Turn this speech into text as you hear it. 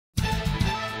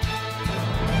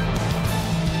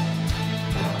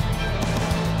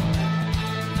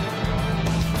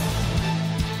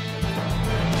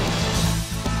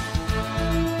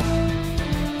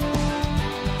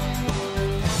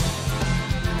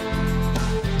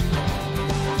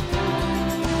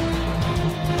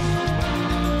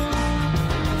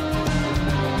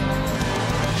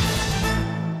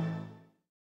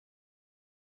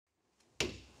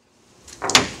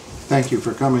Thank you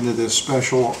for coming to this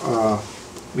special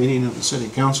meeting of the City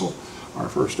Council. Our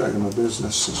first item of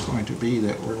business is going to be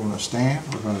that we're going to stand,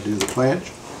 we're going to do the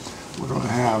pledge. We're going to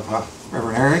have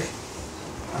Reverend Eric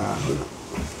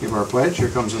give our pledge. Here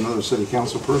comes another City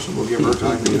Council person. We'll give her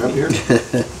time to get up here.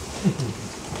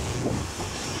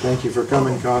 Thank you for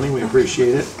coming, Connie. We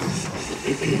appreciate it.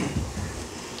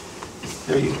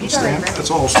 There you can stand.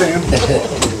 Let's all stand.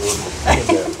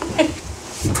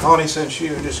 Connie, since you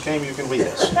just came, you can lead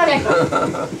us. Okay.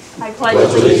 I pledge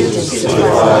allegiance to the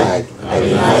flag of the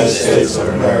United States of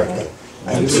America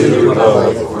and to the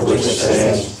republic for which it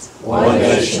stands, one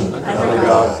nation, under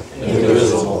God,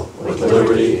 indivisible, with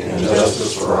liberty and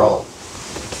justice for all.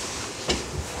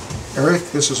 Eric,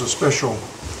 this is a special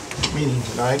meeting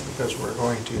tonight because we're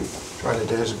going to try to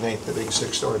designate the big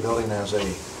 6-story building as a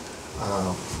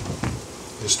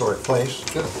historic place.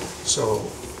 Good. So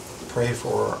pray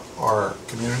for our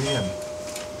community and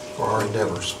for our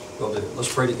endeavors. Will do.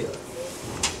 Let's pray together.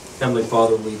 Heavenly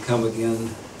Father, we come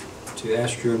again to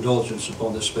ask your indulgence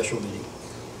upon this special meeting.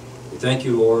 We thank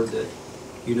you, Lord, that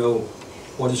you know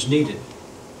what is needed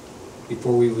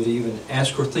before we would even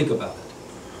ask or think about it.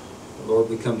 But Lord,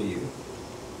 we come to you.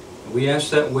 And we ask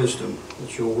that wisdom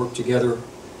that you'll work together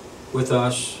with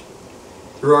us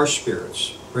through our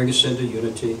spirits, bring us into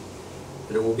unity,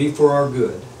 that it will be for our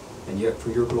good and yet for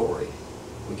your glory.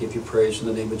 We give you praise in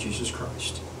the name of Jesus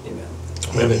Christ. Amen.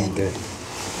 Amen. Good.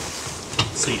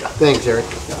 See ya. Thanks, Eric.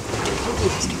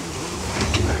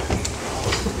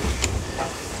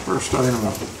 First item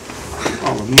of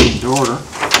call the meeting to order.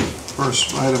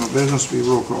 First item of business will be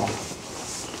roll call.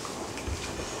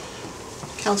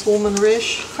 Councilwoman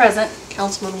Risch. Present.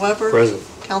 Councilman Weber. Present.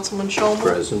 Councilman Shulman.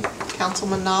 Present.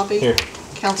 Councilman Nobby. Here.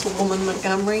 Councilwoman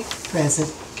Montgomery.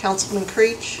 Present. Councilman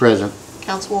Creech. Present.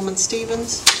 Councilwoman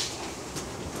Stevens.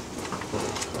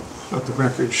 Let the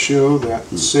record show that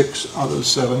 6 out of the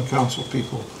 7 council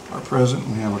people are present.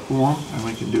 We have a quorum and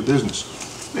we can do business.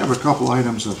 We have a couple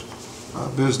items of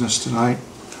business tonight.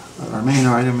 Our main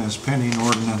item is pending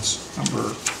ordinance number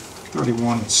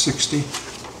 3160.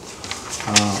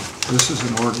 This is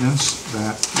an ordinance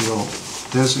that will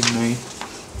designate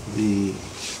the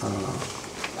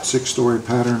 6-story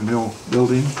pattern mill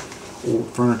building, old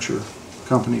furniture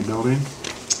company building,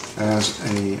 as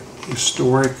a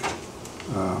historic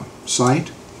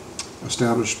site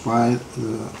established by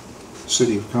the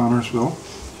City of Connersville.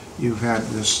 You've had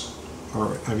this,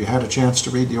 or have you had a chance to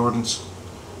read the ordinance?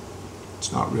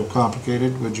 It's not real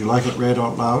complicated. Would you like it read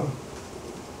out loud?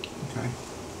 Okay.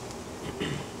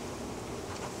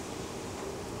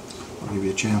 I'll give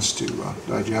you a chance to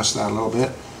digest that a little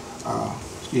bit.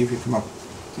 Steve, you come up.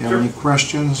 If you have any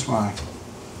questions, why,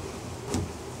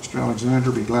 Mr. Alexander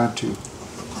will be glad to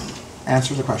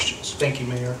answer the questions. Thank you,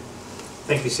 Mayor.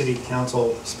 Thank you, City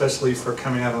Council, especially for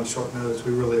coming out on short notice.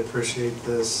 We really appreciate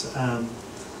this.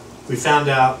 We found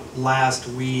out last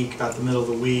week, about the middle of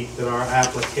the week, that our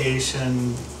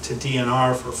application to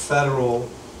DNR for federal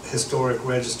historic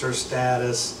register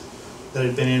status that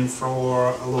had been in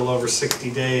for a little over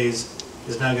 60 days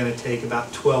is now going to take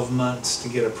about 12 months to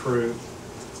get approved.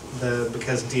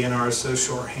 Because DNR is so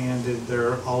short-handed,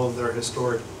 all of their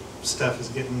historic stuff is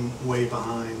getting way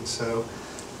behind. So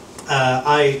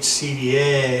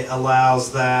IHCDA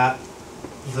allows that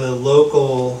the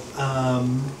local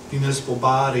municipal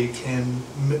body can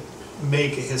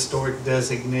make a historic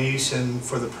designation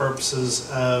for the purposes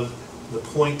of the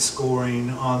point scoring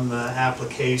on the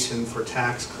application for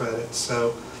tax credits.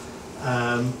 So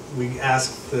we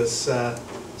asked this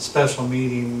special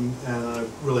meeting, and I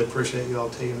really appreciate you all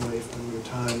taking away from your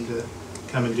time to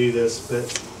come and do this,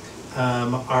 but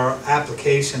our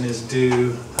application is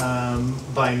due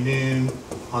by noon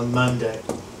on Monday.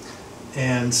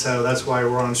 And so that's why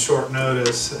we're on short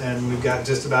notice, and we've got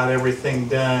just about everything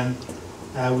done.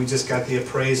 We just got the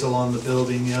appraisal on the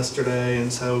building yesterday,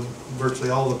 and so virtually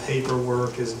all the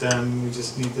paperwork is done. We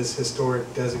just need this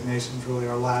historic designation, is really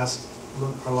our last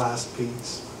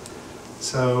piece.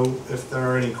 So if there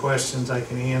are any questions I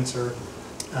can answer.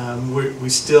 We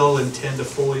still intend to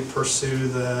fully pursue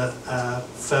the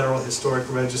Federal Historic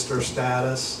Register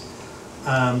status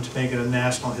to make it a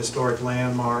National Historic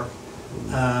Landmark.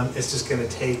 It's just going to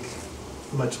take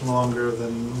much longer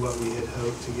than what we had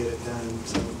hoped to get it done.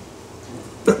 So.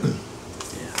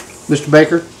 Mr.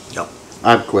 Baker? Yep.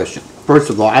 I have a question. First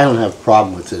of all, I don't have a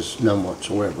problem with this, none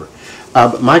whatsoever.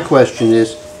 But my question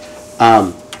is,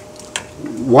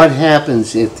 what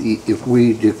happens if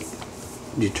we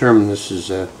determine this is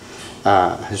a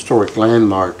historic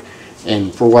landmark,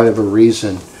 and for whatever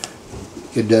reason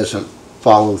it doesn't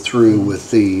follow through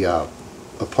with the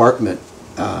apartment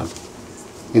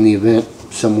in the event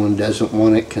someone doesn't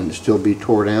want it, can still be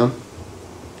tore down?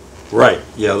 Right,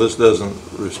 yeah, this doesn't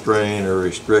restrain or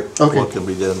restrict Okay. what can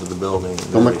be done to the building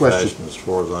in No more any questions. fashion, as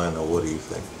far as I know. What do you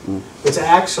think? It's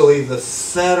actually the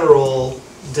federal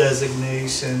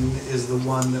designation is the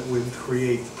one that would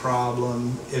create the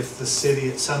problem. If the city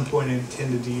at some point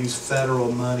intended to use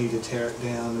federal money to tear it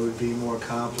down, it would be more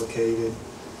complicated.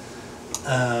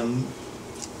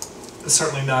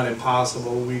 Certainly not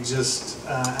impossible. We just,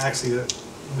 actually,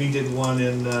 we did one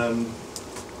in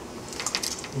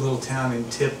little town in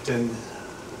Tipton,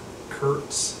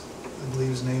 Kurtz, I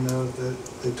believe is the name of it.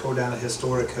 They tore down a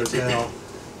historic hotel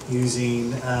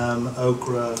using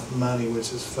Okra money,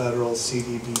 which is federal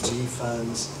CDBG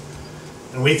funds.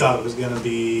 And we thought it was going to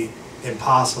be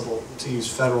impossible to use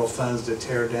federal funds to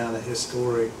tear down a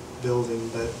historic building,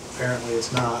 but apparently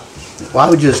it's not. Well, I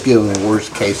would just give them a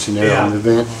worst case scenario in the Yeah.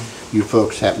 event you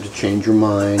folks happen to change your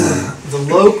mind. and, The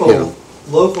Yeah.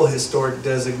 local historic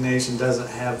designation doesn't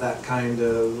have that kind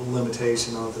of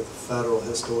limitation on the federal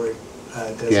historic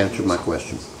designation. You answered my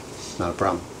question. Not a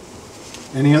problem.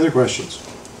 Any other questions?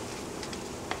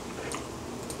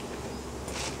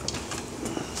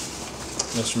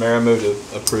 Mr. Mayor, I move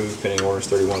to approve pending orders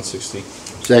 3160.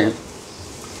 Second.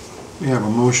 We have a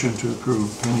motion to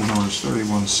approve pending orders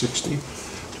 3160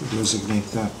 to designate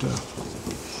that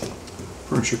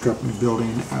furniture company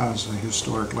building as a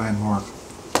historic landmark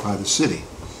by the city.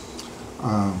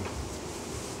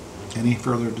 Any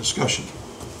further discussion?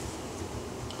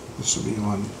 This will be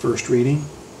on first reading.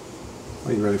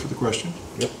 Are you ready for the question?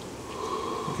 Yep.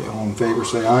 Okay, all in favor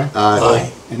say aye.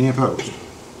 Aye. Any opposed?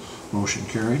 Motion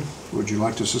carried. Would you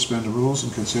like to suspend the rules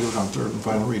and consider it on third and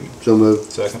final reading? So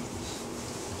moved. Second.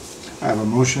 I have a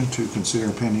motion to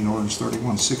consider pending ordinance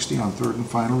 3160 on third and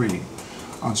final reading.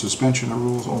 On suspension of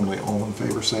rules only, all in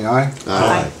favor say aye.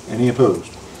 Aye. Any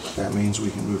opposed? That means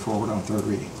we can move forward on third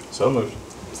reading. So moved.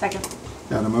 Second.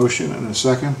 Got a motion and a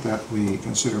second that we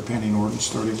consider pending ordinance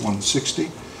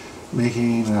 3160,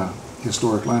 making a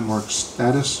historic landmark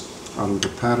status out of the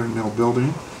Pattern Mill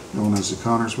building known as the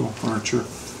Connorsville Furniture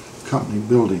Company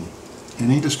building.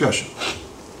 Any discussion?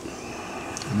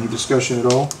 Any discussion at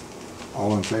all?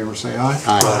 All in favor say aye.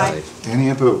 Aye. Any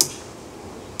opposed?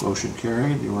 Motion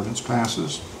carried, the ordinance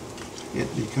passes. It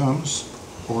becomes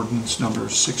ordinance number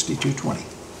 6220.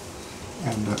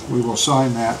 And we will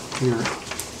sign that here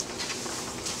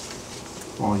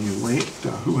while you wait.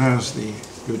 Who has the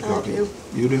good I copy? do.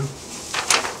 You do?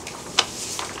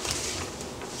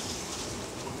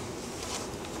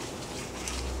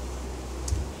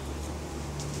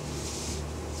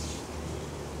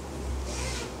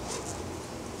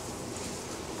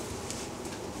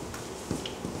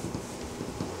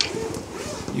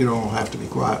 You don't have to be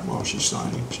quiet while she's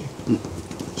signing.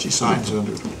 She signs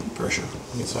under pressure.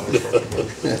 You can sign it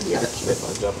first. Yeah,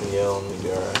 If I jump and yell, you'll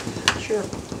be all right. sure.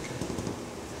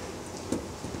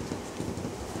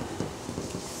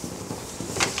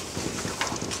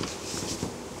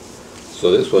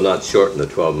 So this will not shorten the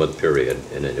 12-month period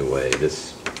in any way?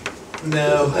 This No.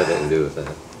 doesn't have anything to do with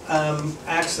that?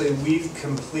 Actually, we've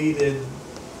completed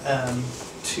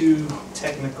two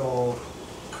technical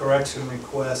correction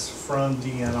requests from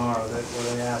DNR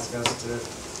where they ask us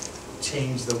to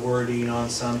change the wording on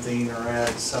something or add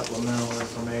supplemental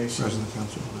information. President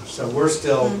Council. So we're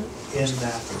still in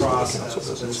that process,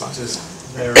 but it's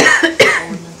just they're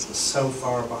so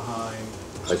far behind.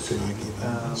 I see.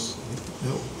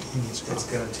 No, he needs a It's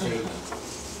copy. gonna take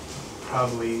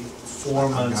probably 4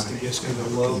 months to get through the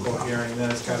local hearing, then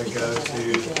it's gotta go to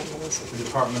the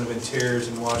Department of Interior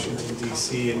in Washington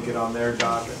DC and get on their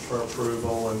docket for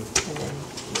approval, and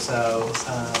so,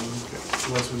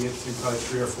 once we get through probably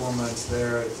 3 or 4 months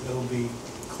there, it'll be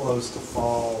close to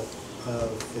fall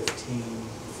of 15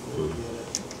 before we get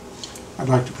it. I'd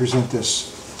like to present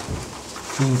this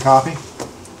clean copy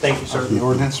Thank you, sir. of the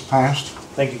ordinance passed.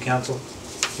 Thank you, council.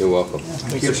 You're welcome.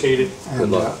 Thank you. Appreciate it.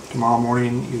 And luck. tomorrow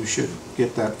morning, you should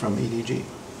get that from EDG,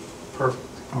 Perfect.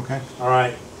 okay? All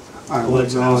right. I will We'll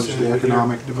let you know as acknowledge soon as the we hear.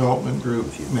 Economic Development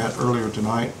Group met earlier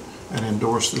tonight and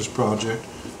endorsed this project.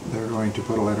 They're going to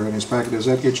put a letter in his packet. Does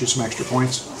that get you some extra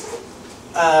points?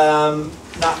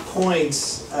 Not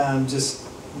points, just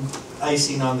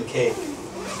icing on the cake.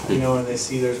 You know, when they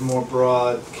see there's more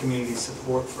broad community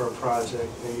support for a project,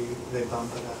 they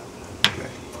bump it up. Okay.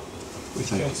 We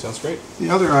thank Okay, you. sounds great. The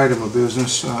other item of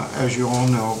business, as you all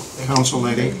know, Council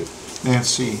Lady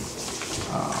Nancy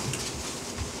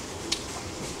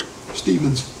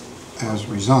Stevens has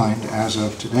resigned as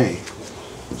of today.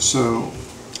 So,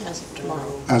 As of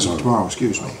tomorrow. as of tomorrow,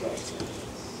 excuse me.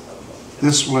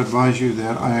 This will advise you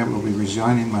that I will be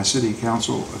resigning my city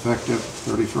council effective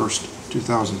 31st,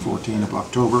 2014 of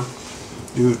October.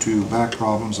 due to back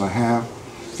problems I have.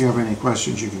 If you have any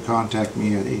questions, you can contact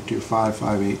me at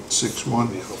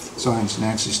 825-5861. Signs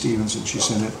Nancy Stevens, and she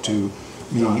sent it to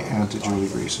me and to Julie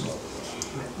Greason.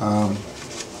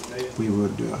 We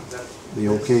would be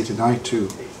okay tonight to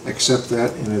accept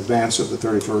that in advance of the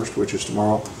 31st, which is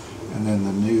tomorrow, and then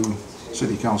the new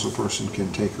city council person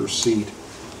can take her seat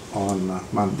on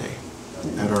Monday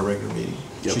at our regular meeting.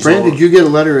 Yeah. She's Fran, all- did you get a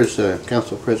letter as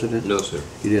council president? No, sir.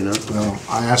 You did not? Well,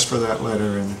 I asked for that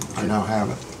letter and I now have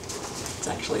it. It's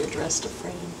actually addressed to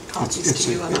Fran, It's copies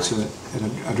to you and it's I.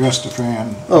 an address to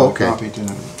Fran. Oh, okay. Copied to,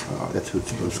 That's who it's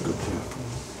supposed to go to.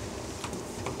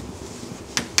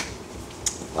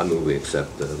 I move we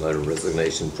accept the letter of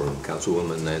resignation from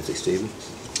Councilwoman Nancy Stevens,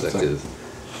 effective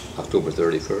October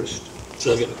 31st.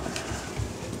 Second.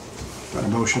 Got a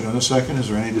motion and a second. Is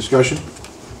there any discussion?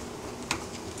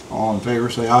 All in favor,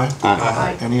 say aye.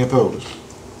 Aye. Any opposed?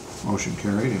 Motion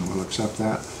carried, and we'll accept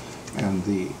that. And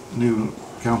the new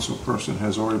council person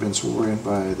has already been sworn in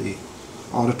by the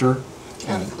auditor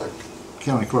County and clerk.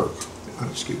 county clerk,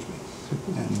 excuse me.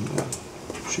 And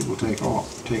she will take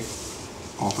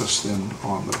office then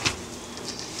on the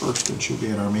 1st, and she'll be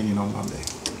at our meeting on Monday.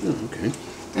 Okay.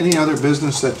 Any other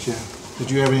business that did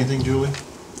you have anything, Julie?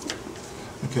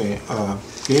 Okay,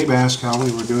 Gabe asked how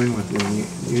we were doing with the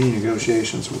union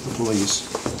negotiations with the police.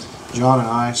 John and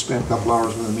I spent a couple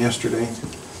hours with him yesterday.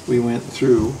 We went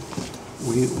through,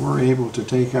 we were able to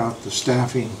take out the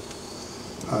staffing.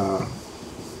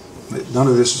 None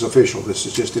of this is official, this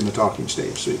is just in the talking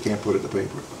stage, so you can't put it in the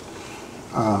paper.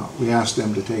 We asked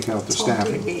them to take out the It's on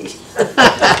staffing, TV.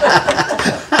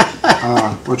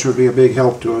 which would be a big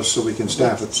help to us so we can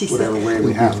staff it whatever way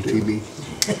we have to.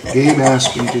 Gabe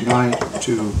asked me tonight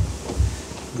to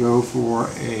go for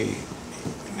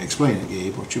explain it,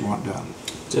 Gabe, what you want done.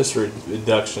 Just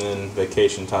reduction in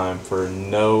vacation time for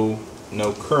no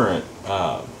current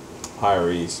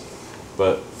hirees,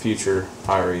 but future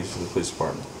hirees for the police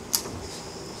department.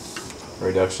 A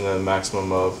reduction in a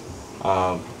maximum of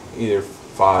either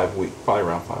 5 weeks, probably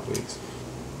around 5 weeks,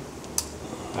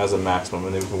 as a maximum,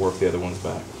 and then we can work the other ones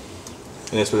back.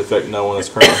 And this would affect no one that's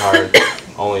currently hired,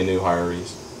 only new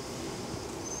hirees.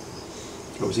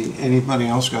 So has anybody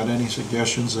else got any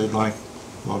suggestions they'd like,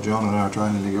 while John and I are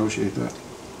trying to negotiate that?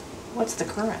 What's the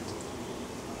current?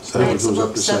 So it goes up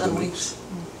Maximum to 7 weeks.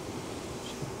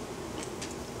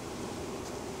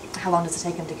 How long does it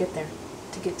take him to get there,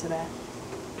 to get to that?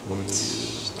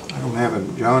 I don't have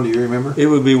it. John, do you remember? It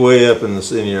would be way up in the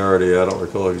seniority, I don't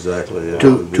recall exactly. It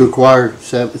To would be- acquire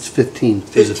it's 15.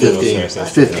 Is it 15? It's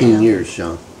 15 years,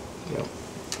 John.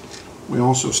 We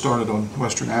also started on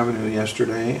Western Avenue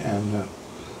yesterday, and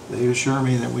they assure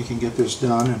me that we can get this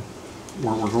done. And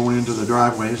where we're going into the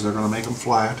driveways, they're going to make them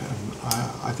flat, and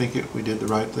I think we did the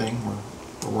right thing.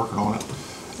 We're working on it.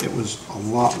 It was a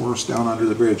lot worse down under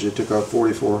the bridge. It took out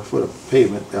 44 foot of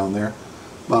pavement down there,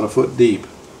 about a foot deep.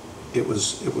 It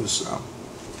was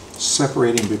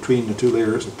separating between the 2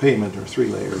 layers of pavement, or 3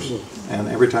 layers, and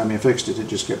every time you fixed it, it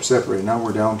just kept separating. Now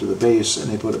we're down to the base,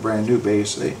 and they put a brand new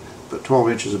base. They put 12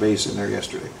 inches of base in there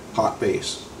yesterday, hot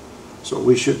base. So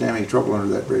we shouldn't have any trouble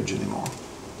under that bridge anymore.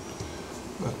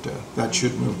 But that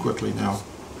should move quickly now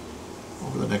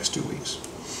over the next 2 weeks.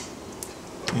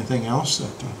 Anything else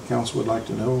that council would like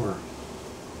to know, or?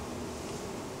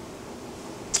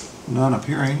 None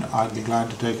appearing, I'd be glad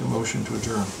to take a motion to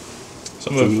adjourn.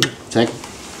 So moved. Second.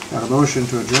 Got a motion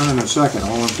to adjourn and a second.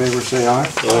 All in favor, say aye.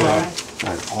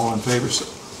 Aye. All in favor, say,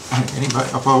 anybody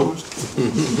opposed?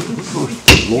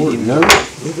 Lord, no.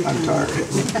 I'm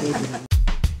tired.